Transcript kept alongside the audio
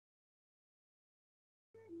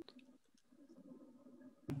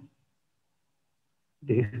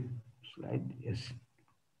The slide, yes.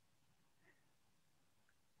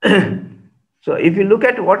 So if you look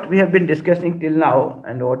at what we have been discussing till now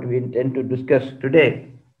and what we intend to discuss today,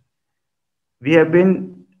 we have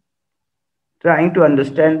been trying to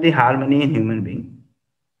understand the harmony in human being.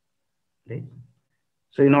 Right?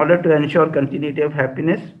 So in order to ensure continuity of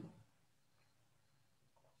happiness,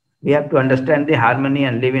 we have to understand the harmony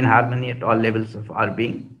and live in harmony at all levels of our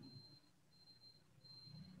being,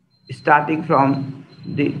 starting from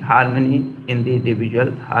the harmony in the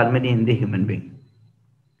individual, harmony in the human being.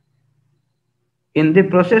 In the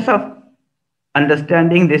process of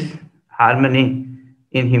understanding this harmony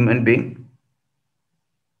in human being,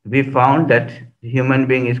 we found that the human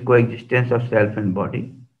being is coexistence of self and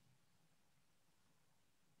body.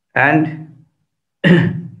 And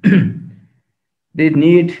the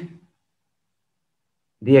need,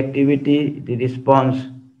 the activity, the response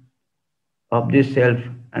of the self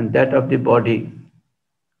and that of the body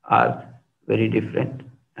are very different.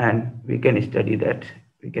 And we can study that,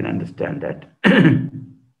 we can understand that.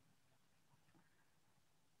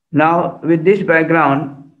 Now, with this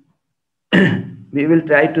background, we will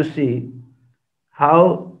try to see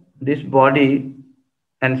how this body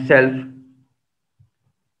and self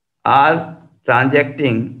are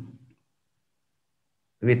transacting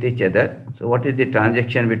with each other. So, what is the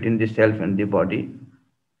transaction between the self and the body?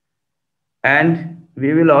 And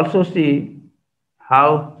we will also see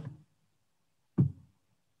how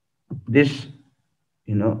this,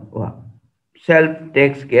 self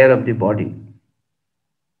takes care of the body.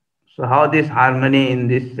 So, how this harmony in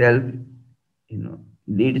this self,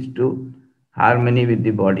 leads to harmony with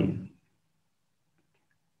the body.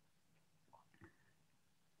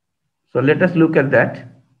 So, let us look at that.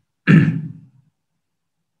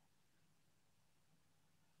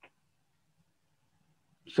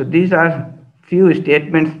 So these are few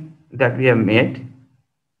statements that we have made.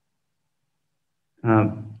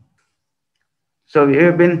 So we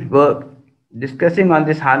have been discussing on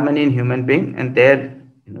this harmony in human being, and there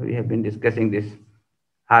we have been discussing this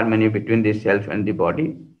harmony between the self and the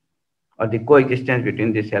body, or the coexistence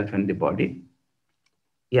between the self and the body.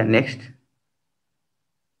 Yeah, next.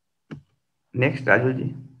 Next,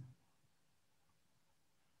 Rajuji.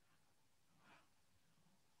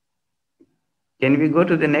 Can we go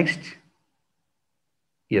to the next?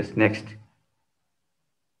 Yes, next.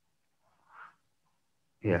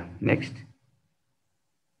 Yeah, next.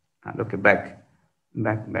 Okay, back.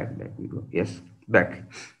 Back we go. Yes, back.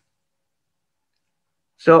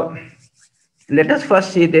 So let us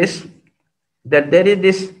first see this, that there is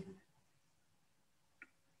this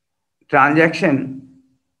transaction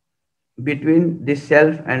between the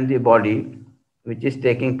self and the body which is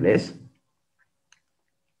taking place.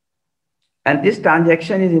 And this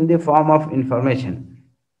transaction is in the form of information.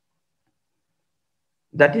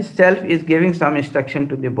 That is, self is giving some instruction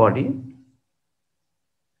to the body,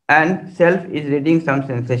 and self is reading some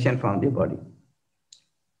sensation from the body.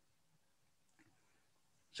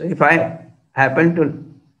 So if I happen to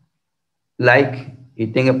like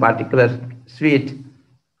eating a particular sweet,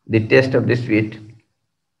 the taste of the sweet,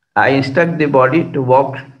 I instruct the body to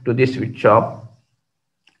walk to the sweet shop,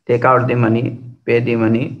 take out the money, pay the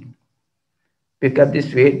money, pick up the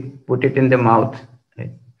sweet, put it in the mouth.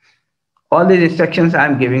 Right? All these instructions I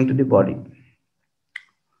am giving to the body.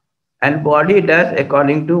 And body does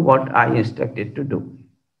according to what I instruct it to do.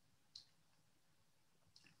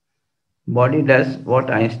 Body does what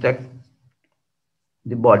I instruct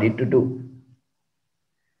the body to do.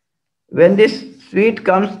 When this sweet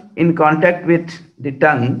comes in contact with the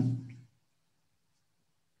tongue,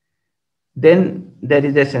 then there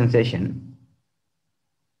is a sensation.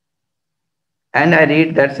 And I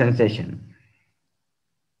read that sensation.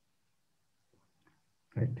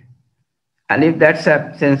 Right? And if that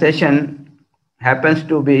sensation happens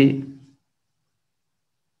to be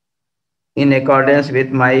in accordance with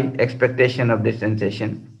my expectation of the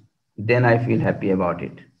sensation, then I feel happy about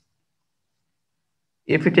it.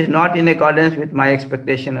 If it is not in accordance with my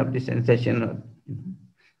expectation of the sensation,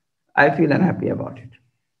 I feel unhappy about it.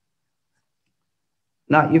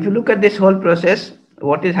 Now, if you look at this whole process,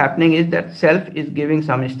 what is happening is that self is giving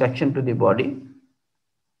some instruction to the body,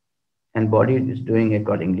 and body is doing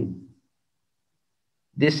accordingly.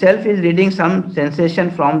 The self is reading some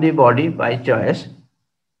sensation from the body by choice,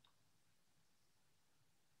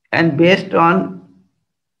 and based on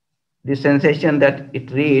the sensation that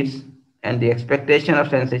it reads and the expectation of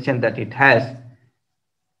sensation that it has,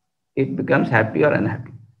 it becomes happy or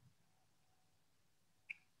unhappy.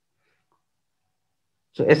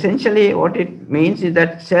 So essentially what it means is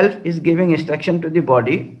that self is giving instruction to the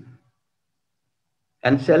body,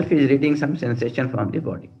 and self is reading some sensation from the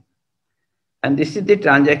body. And this is the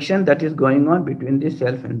transaction that is going on between the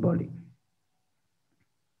self and body.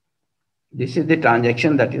 This is the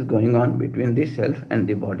transaction that is going on between the self and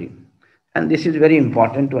the body. And this is very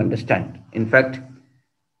important to understand. In fact,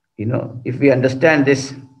 if we understand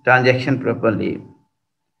this transaction properly,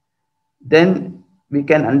 then we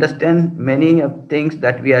can understand many of things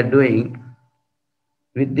that we are doing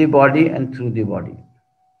with the body and through the body.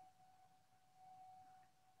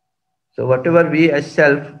 So whatever we as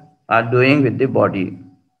self are doing with the body,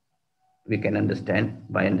 we can understand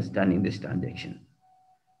by understanding this transaction.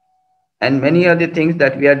 And many other things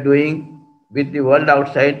that we are doing with the world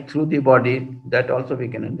outside through the body, that also we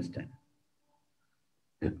can understand.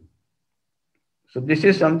 So this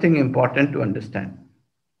is something important to understand,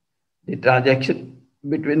 the transaction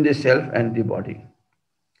between the self and the body.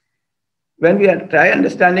 When we try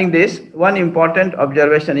understanding this, one important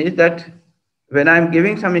observation is that when I am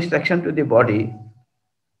giving some instruction to the body,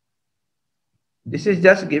 this is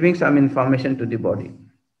just giving some information to the body,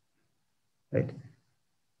 right?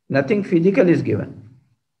 Nothing physical is given.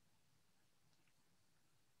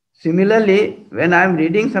 Similarly, when I am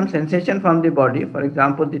reading some sensation from the body, for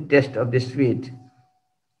example, the taste of the sweet,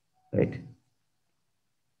 right?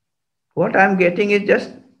 What I am getting is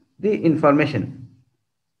just the information.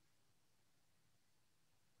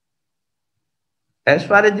 As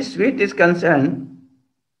far as the sweet is concerned,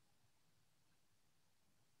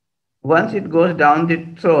 once it goes down the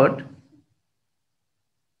throat,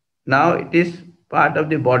 now it is part of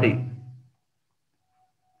the body.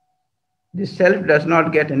 The self does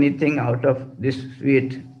not get anything out of this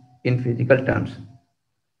sweet in physical terms.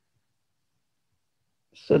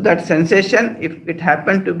 So that sensation, if it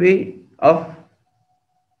happened to be of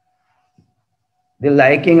the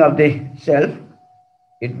liking of the self,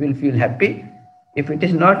 it will feel happy. If it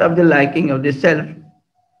is not of the liking of the self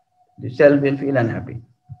will feel unhappy.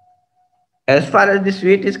 As far as the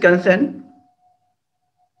sweet is concerned,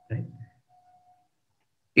 right,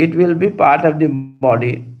 it will be part of the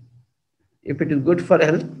body. If it is good for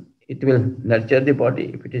health, it will nurture the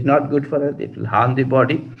body. If it is not good for health, it will harm the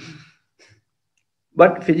body.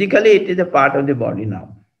 But physically, it is a part of the body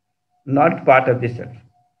now, not part of the self.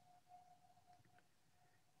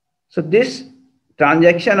 So this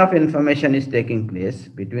transaction of information is taking place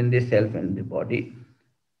between the self and the body,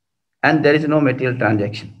 and there is no material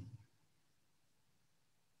transaction.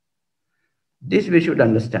 This we should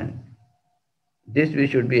understand. This we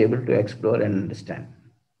should be able to explore and understand,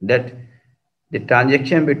 that the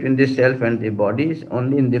transaction between the self and the body is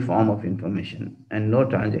only in the form of information, and no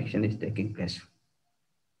transaction is taking place.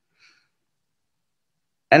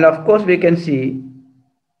 And of course, we can see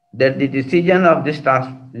that the decision of this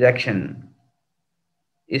transaction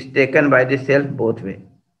is taken by the self both ways.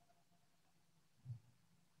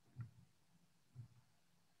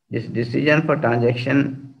 This decision for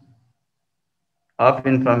transaction of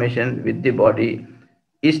information with the body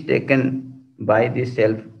is taken by the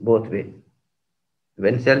self both ways.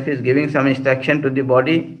 When self is giving some instruction to the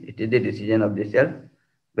body, it is the decision of the self.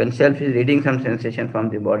 When self is reading some sensation from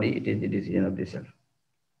the body, it is the decision of the self.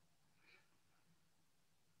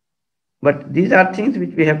 But these are things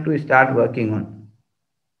which we have to start working on,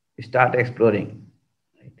 start exploring.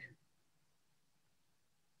 Right?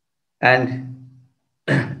 And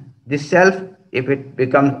the self, if it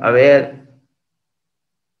becomes aware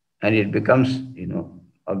and it becomes,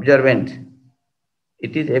 observant,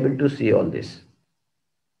 it is able to see all this.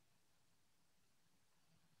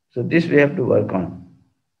 So this we have to work on.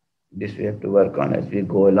 This we have to work on as we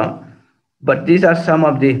go along. But these are some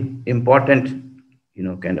of the important,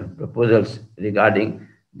 kind of proposals regarding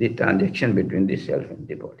the transaction between the self and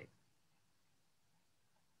the body.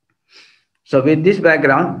 So with this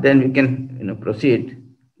background, then we can, proceed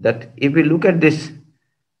that if we look at this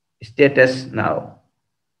status now,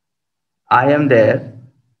 I am there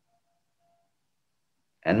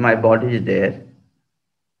and my body is there.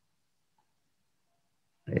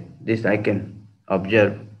 Right? This I can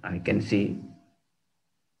observe, I can see.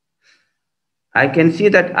 I can see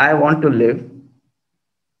that I want to live.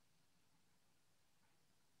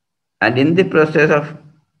 And in the process of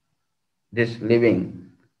this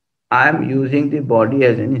living, I am using the body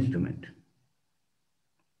as an instrument.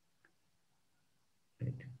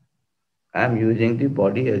 Right? I am using the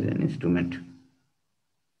body as an instrument.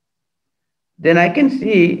 Then I can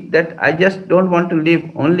see that I just don't want to live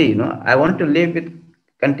only, I want to live with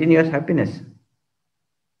continuous happiness.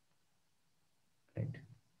 Right?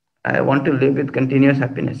 I want to live with continuous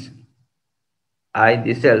happiness. I,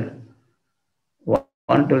 the self,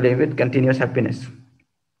 want to live with continuous happiness.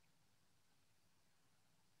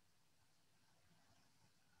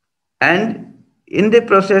 And in the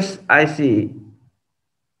process, I see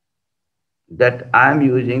that I am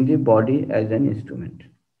using the body as an instrument.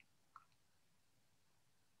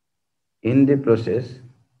 In the process,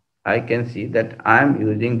 I can see that I am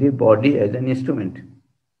using the body as an instrument.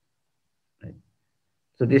 Right.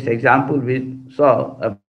 So this example we saw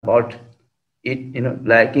about it,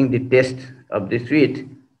 liking the taste of the sweet,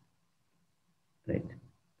 right?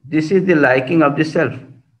 This is the liking of the self.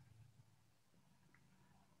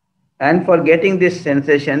 And for getting this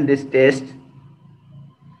sensation, this taste,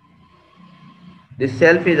 the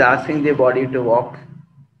self is asking the body to walk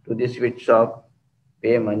to the sweet shop,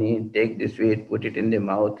 pay money, take the sweet, put it in the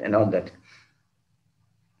mouth, and all that.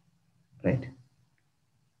 Right?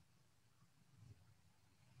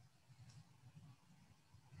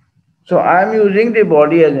 So I am using the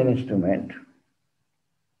body as an instrument.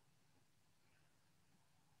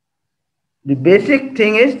 The basic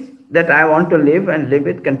thing is that I want to live and live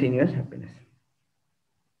with continuous happiness.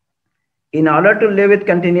 In order to live with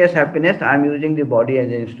continuous happiness, I am using the body as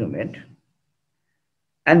an instrument.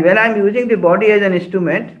 And when I am using the body as an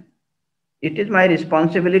instrument, it is my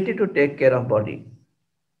responsibility to take care of body.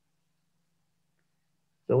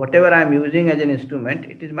 So whatever I am using as an instrument,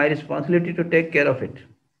 it is my responsibility to take care of it.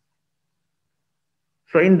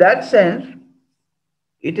 So in that sense,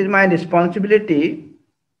 it is my responsibility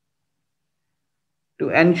to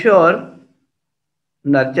ensure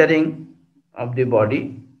nurturing of the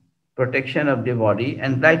body, protection of the body,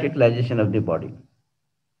 and right utilization of the body.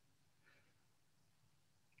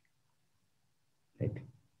 Right.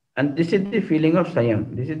 And this is the feeling of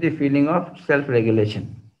Sayam. This is the feeling of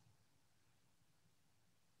self-regulation.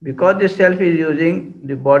 Because the self is using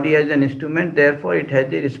the body as an instrument, therefore it has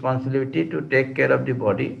the responsibility to take care of the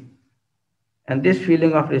body. And this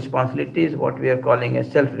feeling of responsibility is what we are calling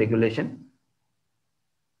as self-regulation.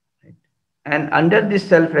 Right. And under this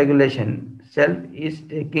self-regulation, self is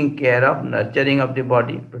taking care of nurturing of the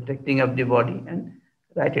body, protecting of the body, and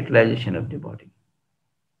right utilization of the body.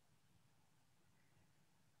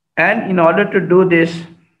 And in order to do this,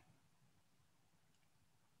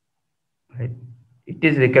 right, it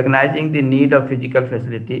is recognizing the need of physical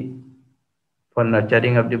facility for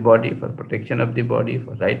nurturing of the body, for protection of the body,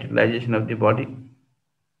 for right utilization of the body.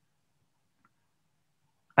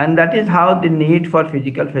 And that is how the need for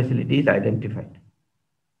physical facility is identified.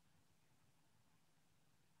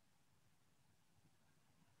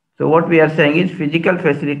 So what we are saying is physical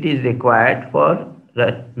facility is required for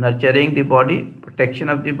nurturing the body, protection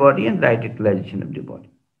of the body, and right utilization of the body.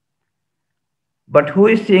 But who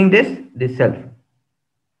is seeing this? The self.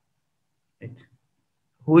 Right.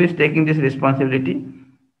 Who is taking this responsibility?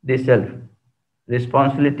 The self.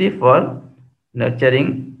 Responsibility for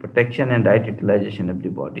nurturing, protection, and right utilization of the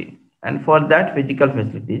body. And for that, physical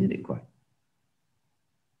facility is required.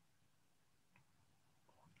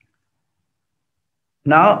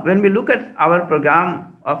 Now, when we look at our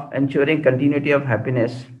program of ensuring continuity of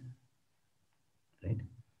happiness, right?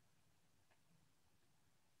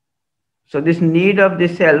 So this need of the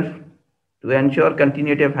self to ensure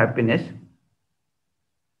continuity of happiness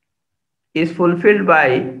is fulfilled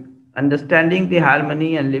by understanding the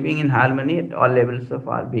harmony and living in harmony at all levels of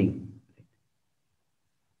our being,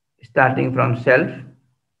 starting from self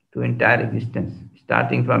to entire existence,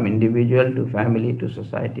 starting from individual to family to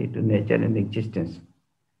society to nature and existence.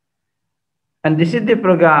 And this is the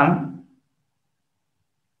program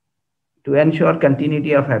to ensure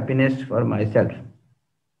continuity of happiness for myself.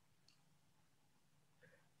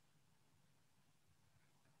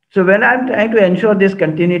 So when I'm trying to ensure this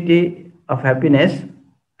continuity of happiness,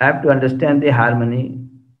 I have to understand the harmony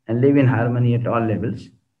and live in harmony at all levels.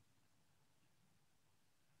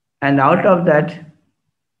 And out of that,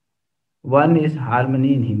 one is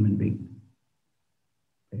harmony in human being.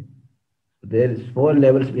 Okay. So there is 4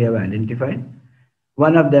 levels we have identified.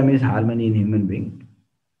 One of them is harmony in human being.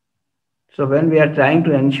 So when we are trying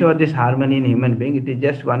to ensure this harmony in human being, it is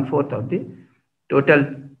just 1/4 of the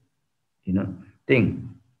total, thing.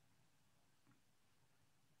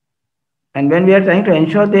 And when we are trying to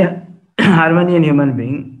ensure the harmony in human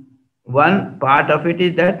being, one part of it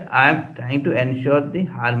is that I am trying to ensure the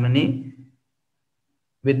harmony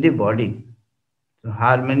with the body. So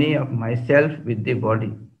harmony of myself with the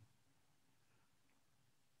body.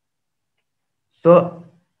 So,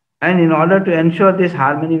 and in order to ensure this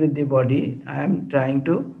harmony with the body, I am trying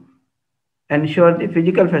to ensure the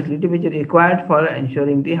physical facility which is required for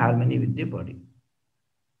ensuring the harmony with the body.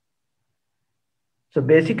 So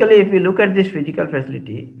basically, if we look at this physical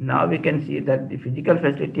facility, now we can see that the physical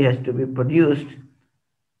facility has to be produced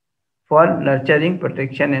for nurturing,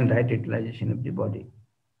 protection, and right utilization of the body.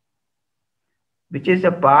 which is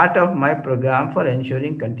a part of my program for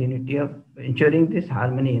ensuring continuity of ensuring this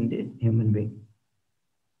harmony in the human being.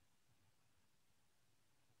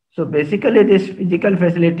 So basically this physical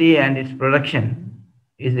facility and its production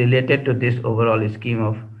is related to this overall scheme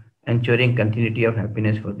of ensuring continuity of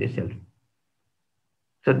happiness for the self.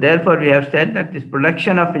 So therefore we have said that this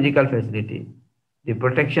production of physical facility, the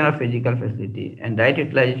protection of physical facility and right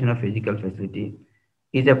utilization of physical facility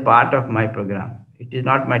is a part of my program. It is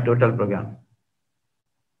not my total program.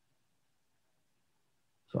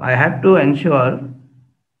 So I have to ensure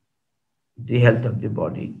the health of the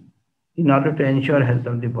body. In order to ensure health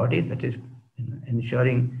of the body, that is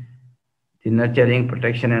ensuring the nurturing,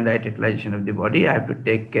 protection and right utilization of the body, I have to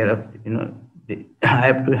take care of, I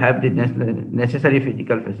have to have the necessary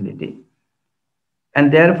physical facility.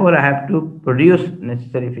 And therefore I have to produce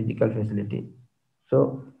necessary physical facility.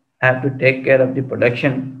 So I have to take care of the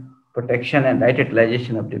production, protection and right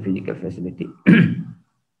utilization of the physical facility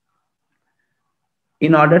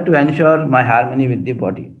in order to ensure my harmony with the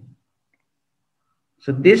body.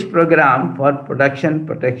 So this program for production,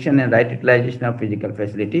 protection and right utilization of physical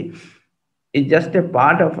facility is just a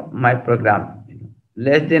part of my program,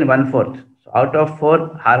 less than 1/4. So out of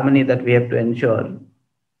 4 harmony that we have to ensure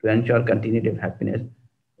continuity of happiness,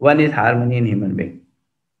 one is harmony in human being.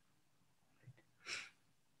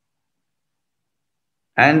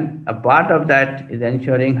 And a part of that is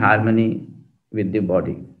ensuring harmony with the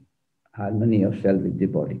body, harmony of self with the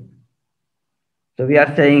body. So we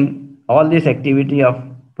are saying all this activity of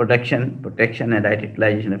production, protection and right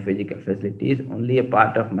utilization of physical facility is only a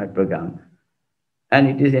part of my program. And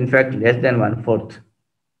it is in fact less than 1/4,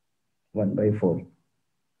 1/4.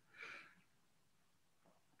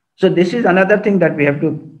 So this is another thing that we have to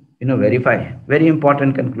verify, very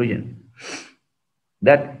important conclusion,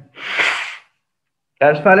 that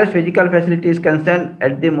as far as physical facility is concerned,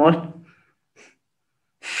 at the most,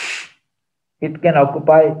 it can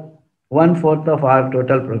occupy 1/4 of our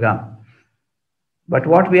total program. But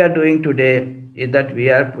what we are doing today is that we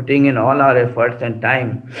are putting in all our efforts and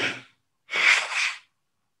time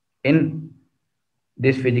in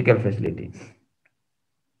this physical facility.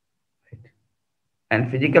 And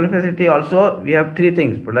physical facility also, we have 3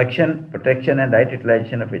 things: production, protection and right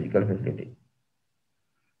utilization of physical facility.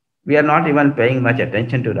 We are not even paying much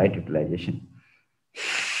attention to right utilization.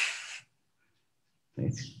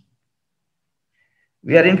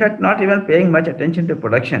 We are in fact not even paying much attention to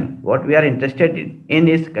production. What we are interested in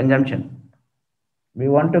is consumption. We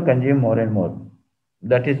want to consume more and more.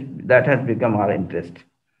 That has become our interest.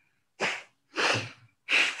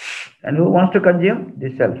 And who wants to consume?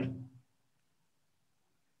 The self.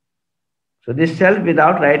 So this self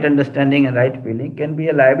without right understanding and right feeling can be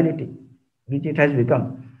a liability, which it has become.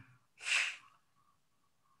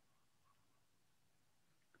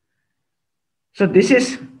 So this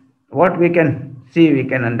is what we can see, we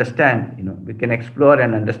can understand, we can explore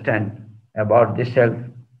and understand about the self,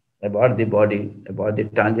 about the body, about the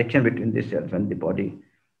transaction between the self and the body,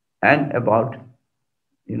 and about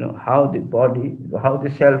how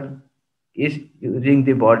the self is using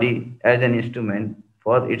the body as an instrument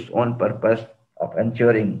for its own purpose of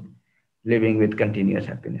ensuring living with continuous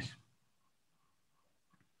happiness.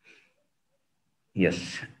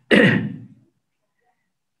 Yes.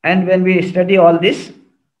 And when we study all this,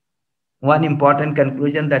 one important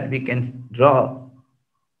conclusion that we can draw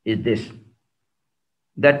is this: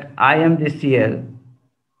 that I am the seer,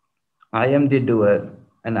 I am the doer,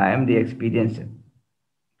 and I am the experiencer.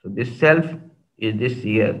 So this self is the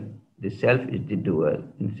seer, the self is the doer,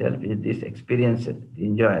 and self is this experiencer, the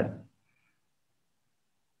enjoyer.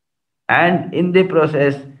 And in the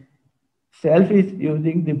process, self is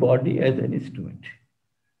using the body as an instrument.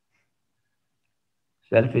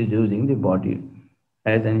 Self is using the body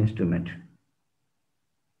as an instrument.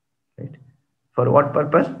 Right? For what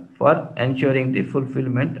purpose? For ensuring the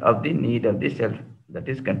fulfillment of the need of the self, that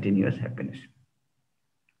is continuous happiness.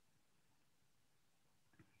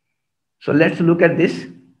 So let's look at this.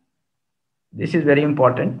 This is very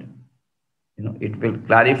important. It will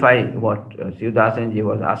clarify what Sivdasanji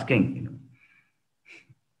was asking.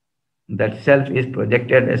 That self is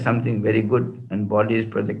projected as something very good and body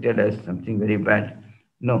is projected as something very bad.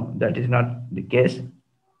 No, that is not the case.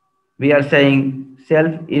 We are saying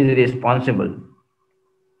self is responsible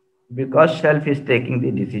because self is taking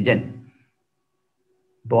the decision.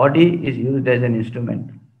 Body is used as an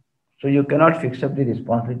instrument. So you cannot fix up the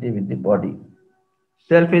responsibility with the body.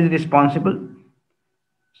 Self is responsible.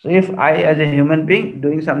 So if I as a human being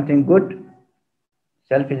doing something good,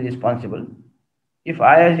 self is responsible. If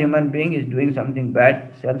I as a human being is doing something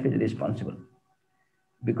bad, self is responsible.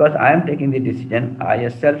 because I am taking the decision, I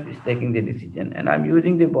as self is taking the decision, and I'm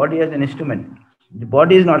using the body as an instrument. The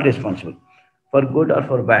body is not responsible for good or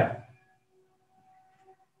for bad.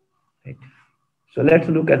 Right? So let's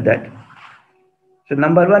look at that. So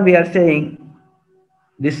number one, we are saying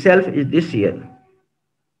this self is this here.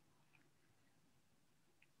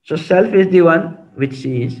 So self is the one which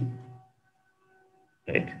sees,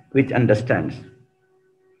 right, which understands.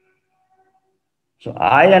 So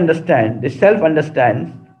I understand, the self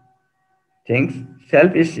understands things,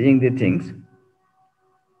 self is seeing the things.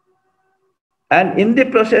 And in the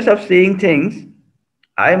process of seeing things,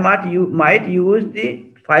 I might use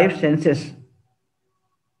the five senses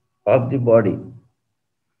of the body.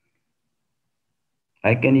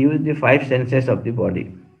 I can use the five senses of the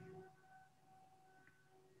body.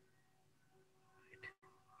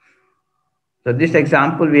 So this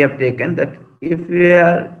example we have taken that if we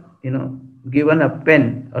are, given a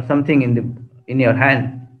pen or something in your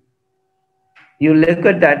hand, you look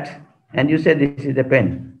at that and you say this is a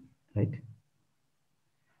pen, right?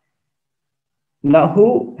 Now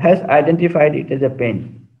who has identified it as a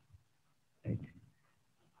pen? Right?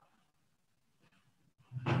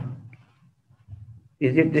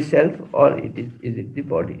 Is it the self or is it the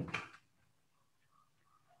body?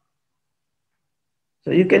 So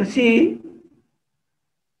you can see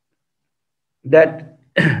that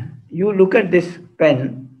you look at this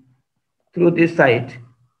pen through this sight,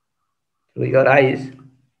 through your eyes,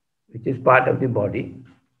 which is part of the body.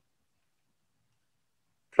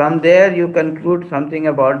 From there, you conclude something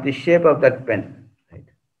about the shape of that pen. Right?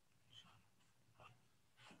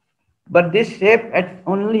 But this shape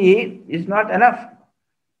only is not enough.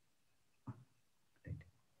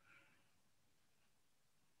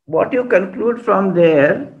 What you conclude from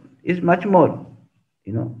there is much more.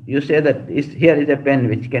 You say that here is a pen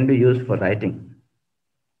which can be used for writing.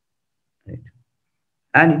 Right?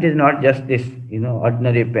 And it is not just this,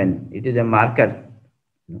 ordinary pen. It is a marker,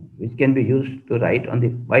 which can be used to write on the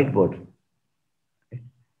whiteboard. Right?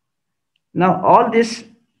 Now, all this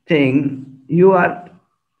thing you are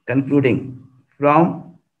concluding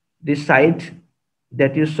from the sight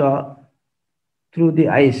that you saw through the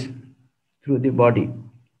eyes, through the body.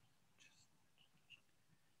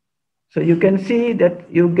 So you can see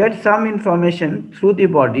that you get some information through the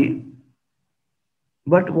body,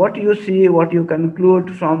 but what you see, what you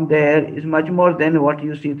conclude from there is much more than what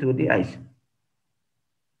you see through the eyes.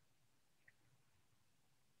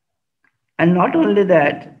 And not only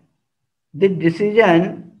that, the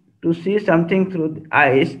decision to see something through the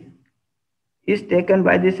eyes is taken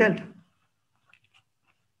by the self.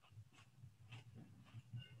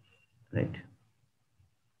 Right?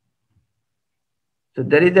 So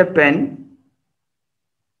there is a pen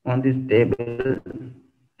on this table,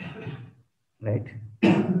 right?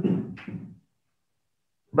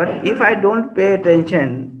 But if I don't pay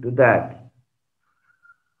attention to that,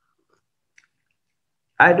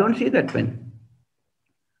 I don't see that pen.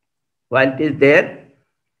 While it is there,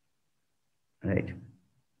 right,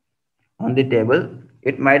 on the table,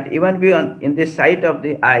 it might even be in the sight of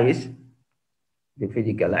the eyes, the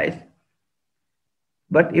physical eyes.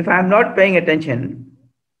 But if I am not paying attention,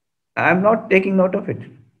 I am not taking note of it.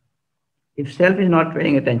 If self is not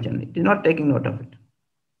paying attention, it is not taking note of it.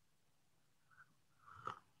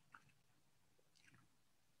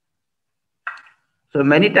 So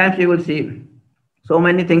many times you will see so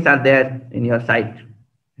many things are there in your sight.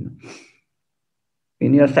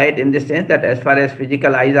 In your sight, in the sense that as far as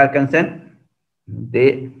physical eyes are concerned,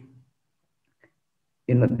 these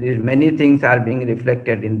many things are being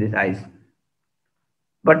reflected in these eyes.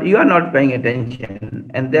 But you are not paying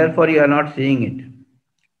attention, and therefore you are not seeing it.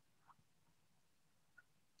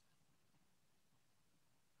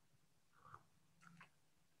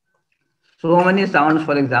 So many sounds,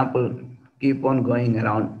 for example, keep on going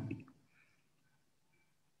around,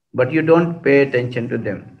 but you don't pay attention to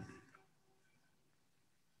them.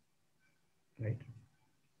 Right?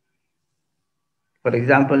 For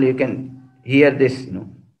example, you can hear this,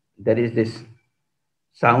 there is this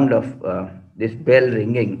sound of this bell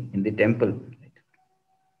ringing in the temple. Right?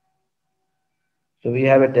 So we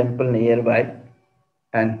have a temple nearby,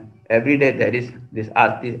 and every day there is this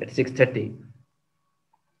aarti at 6:30.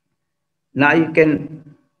 Now you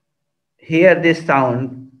can hear this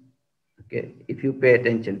sound, okay, if you pay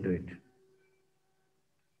attention to it.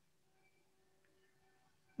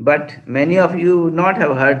 But many of you would not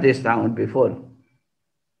have heard this sound before,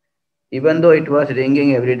 even though it was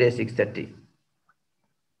ringing every day 6:30.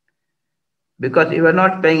 Because you were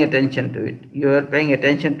not paying attention to it. You were paying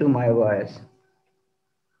attention to my voice.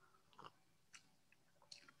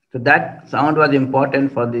 So that sound was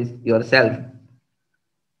important for this yourself.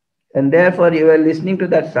 And therefore you are listening to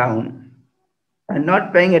that sound and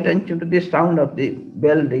not paying attention to the sound of the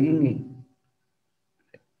bell ringing.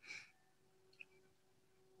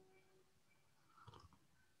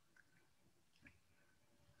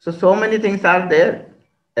 So many things are there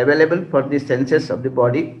available for the senses of the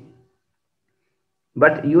body,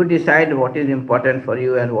 but you decide what is important for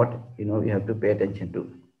you and what you have to pay attention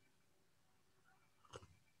to.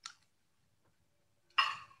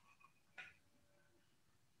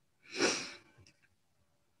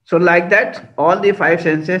 So like that, all the five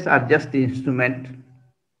senses are just the instrument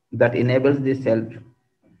that enables the self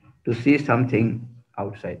to see something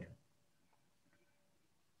outside.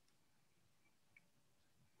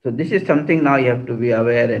 So this is something now you have to be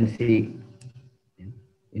aware and see.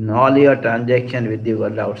 In all your transaction with the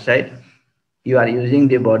world outside, you are using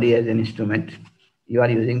the body as an instrument. You are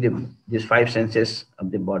using these five senses of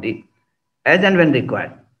the body as and when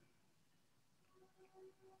required.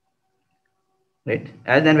 Right?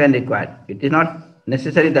 As and when required. It is not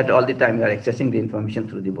necessary that all the time you are accessing the information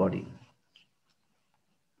through the body.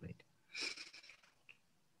 Right?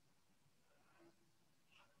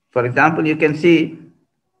 For example, you can see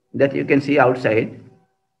that you can see outside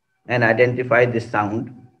and identify the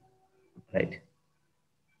sound, right?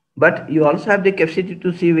 But you also have the capacity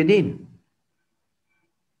to see within.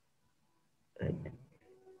 Right?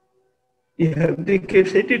 You have the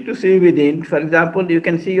capacity to see within. For example, you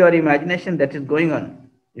can see your imagination that is going on.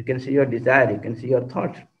 You can see your desire. You can see your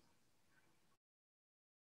thoughts.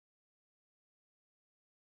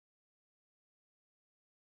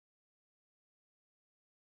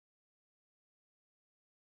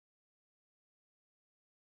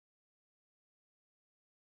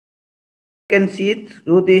 You can see it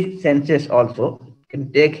through the senses also. You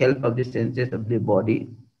can take help of the senses of the body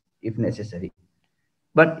if necessary.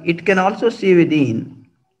 But it can also see within,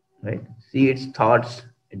 right? See its thoughts,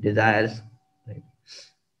 its desires, right?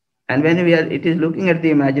 And when it is looking at the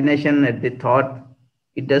imagination, at the thought,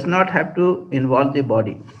 it does not have to involve the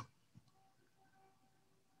body,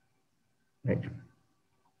 right?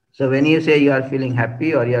 So when you say you are feeling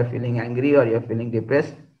happy or you are feeling angry or you are feeling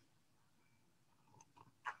depressed,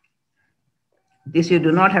 this you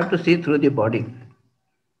do not have to see through the body.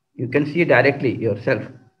 You can see directly yourself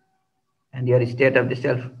and your state of the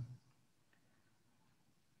self.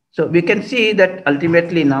 So we can see that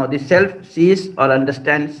ultimately now the self sees or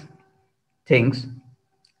understands things,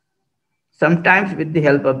 sometimes with the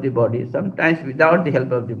help of the body, sometimes without the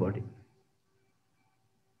help of the body.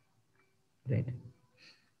 Right.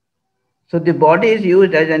 So the body is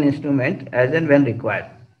used as an instrument as and when required.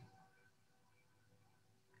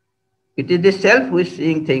 It is the self who is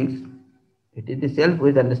seeing things, it is the self who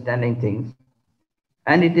is understanding things,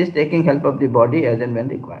 and it is taking help of the body as and when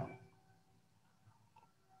required.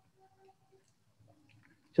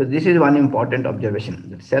 So this is one important observation.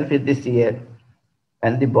 The self is the seer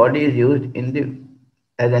and the body is used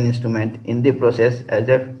as an instrument in the process as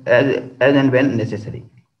and when necessary.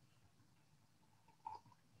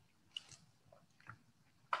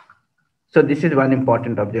 So this is one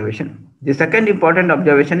important observation. The second important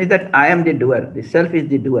observation is that I am the doer. The self is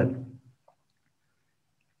the doer.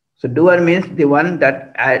 So doer means the one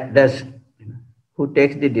that does, who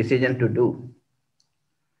takes the decision to do.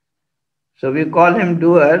 So we call him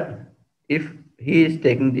doer if he is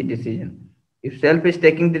taking the decision. If self is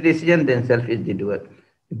taking the decision, then self is the doer.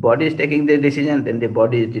 If body is taking the decision, then the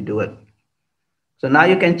body is the doer. So now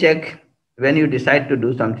you can check when you decide to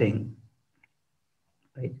do something,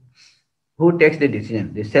 right? Who takes the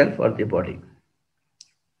decision, the self or the body?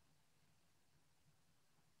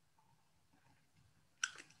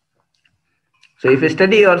 So if you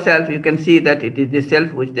study yourself, you can see that it is the self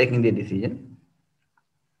who is taking the decision,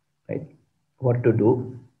 right? What to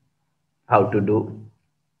do, how to do,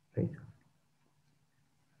 right?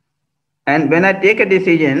 And when I take a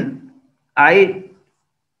decision, I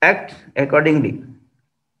act accordingly.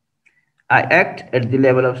 I act at the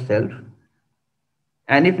level of self,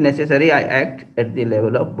 and if necessary, I act at the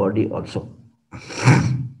level of body also.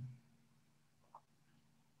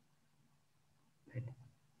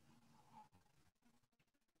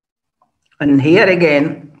 And here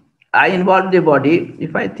again, I involve the body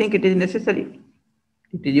if I think it is necessary.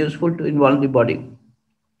 It is useful to involve the body.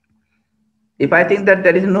 If I think that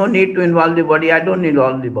there is no need to involve the body, I don't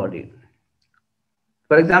involve the body.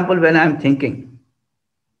 For example, when I am thinking,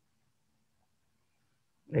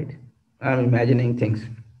 right, I am imagining things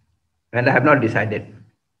and I have not decided,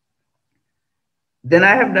 then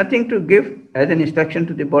I have nothing to give as an instruction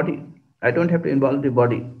to the body. I don't have to involve the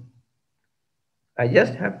body. I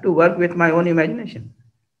just have to work with my own imagination.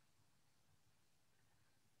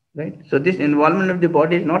 right? So this involvement of the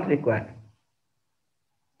body is not required.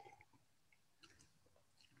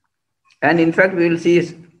 And in fact, we will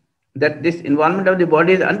see that this involvement of the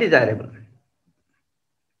body is undesirable.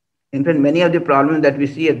 In fact, many of the problems that we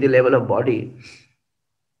see at the level of body,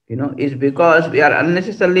 is because we are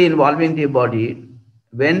unnecessarily involving the body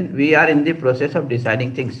when we are in the process of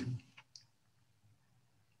deciding things.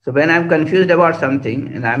 So when I'm confused about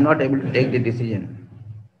something and I'm not able to take the decision,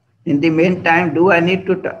 in the meantime, do I need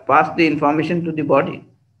to pass the information to the body?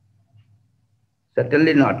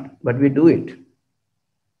 Certainly not, but we do it.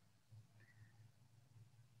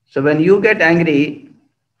 So when you get angry,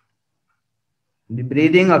 the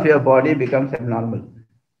breathing of your body becomes abnormal.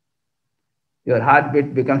 Your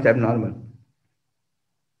heartbeat becomes abnormal.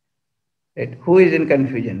 Right? Who is in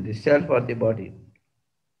confusion, the self or the body?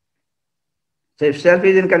 So if self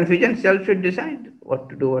is in confusion, self should decide what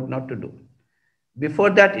to do, what not to do. Before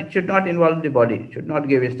that, it should not involve the body, it should not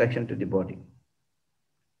give instruction to the body.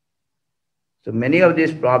 So many of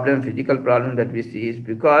these problems, physical problems that we see is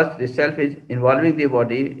because the self is involving the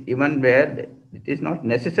body even where it is not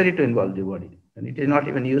necessary to involve the body. And it is not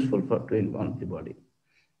even useful to involve the body.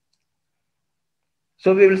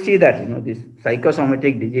 So we will see that, this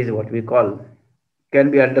psychosomatic disease, what we call, can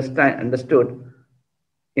be understood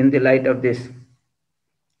in the light of this.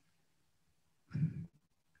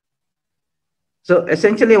 So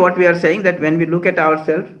essentially what we are saying that when we look at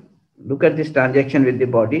ourselves, look at this transaction with the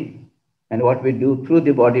body and what we do through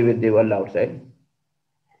the body with the world outside,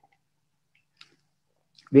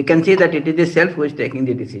 we can see that it is the self who is taking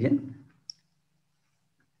the decision.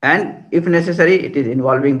 And if necessary, it is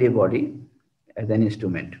involving the body as an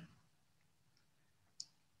instrument.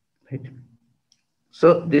 Right?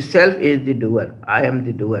 So the self is the doer. I am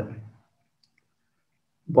the doer.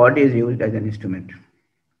 Body is used as an instrument.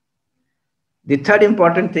 The third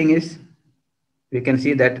important thing is we can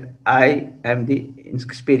see that I am the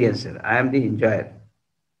experiencer. I am the enjoyer.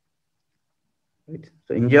 Right?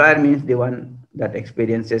 So enjoyer means the one that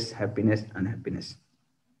experiences happiness, unhappiness.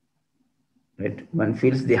 Right? One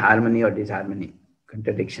feels the harmony or disharmony,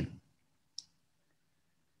 contradiction.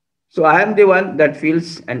 So I am the one that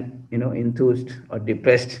feels enthused or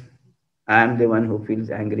depressed. I am the one who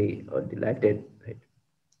feels angry or delighted. Right?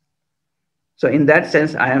 So in that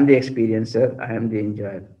sense, I am the experiencer. I am the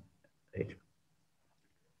enjoyer. Right?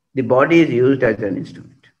 The body is used as an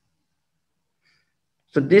instrument.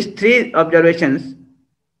 So these three observations,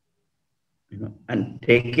 and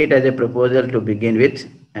take it as a proposal to begin with,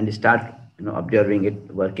 and start, observing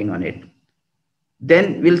it, working on it.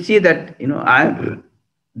 Then we'll see that,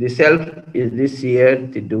 the self is the seer,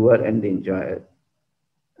 the doer, and the enjoyer.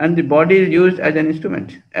 And the body is used as an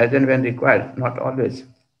instrument, as and when required, not always.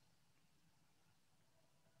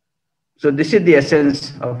 So this is the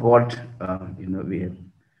essence of what we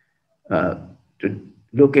have to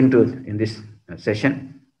look into in this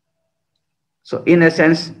session. So in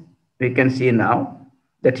essence, we can see now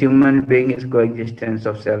that human being is coexistence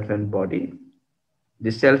of self and body.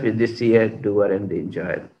 The self is the seer, doer, and the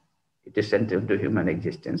enjoyer. It is central to human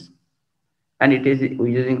existence, and it is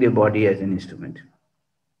using the body as an instrument.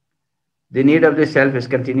 The need of the self is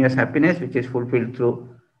continuous happiness, which is fulfilled through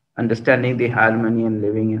understanding the harmony and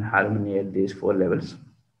living in harmony at these four levels.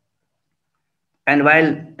 And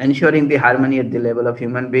while ensuring the harmony at the level of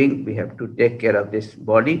human being, we have to take care of this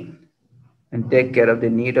body and take care of the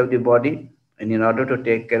need of the body. And in order to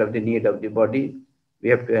take care of the need of the body, we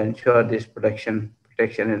have to ensure this protection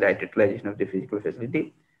and right utilization of the physical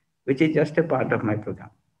facility, which is just a part of my program.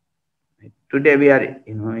 Today we are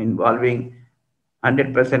involving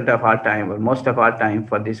 100% of our time or most of our time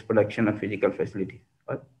for this production of physical facility,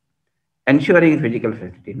 or ensuring physical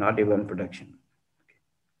facility, not even production.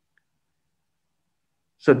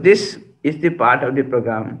 So this is the part of the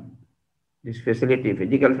program, this facility,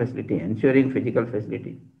 physical facility, ensuring physical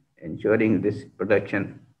facility, ensuring this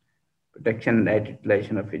protection, right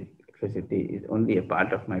utilization of physical facility is only a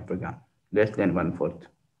part of my program, less than 1/4.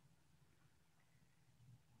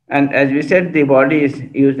 And as we said, the body is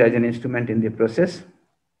used as an instrument in the process.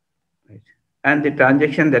 Right? And the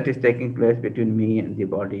transaction that is taking place between me and the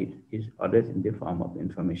body is always in the form of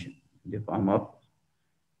information, in the form of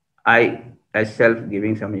I as self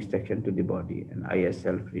giving some instruction to the body, and I as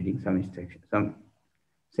self reading some instruction, some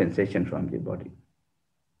sensation from the body.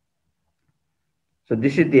 So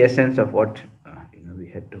this is the essence of what we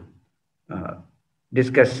had to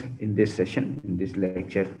discuss in this session, in this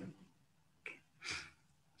lecture.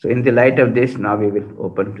 So in the light of this, now we will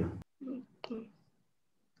open to.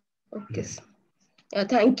 Okay, sir. Yeah,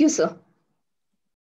 thank you, sir.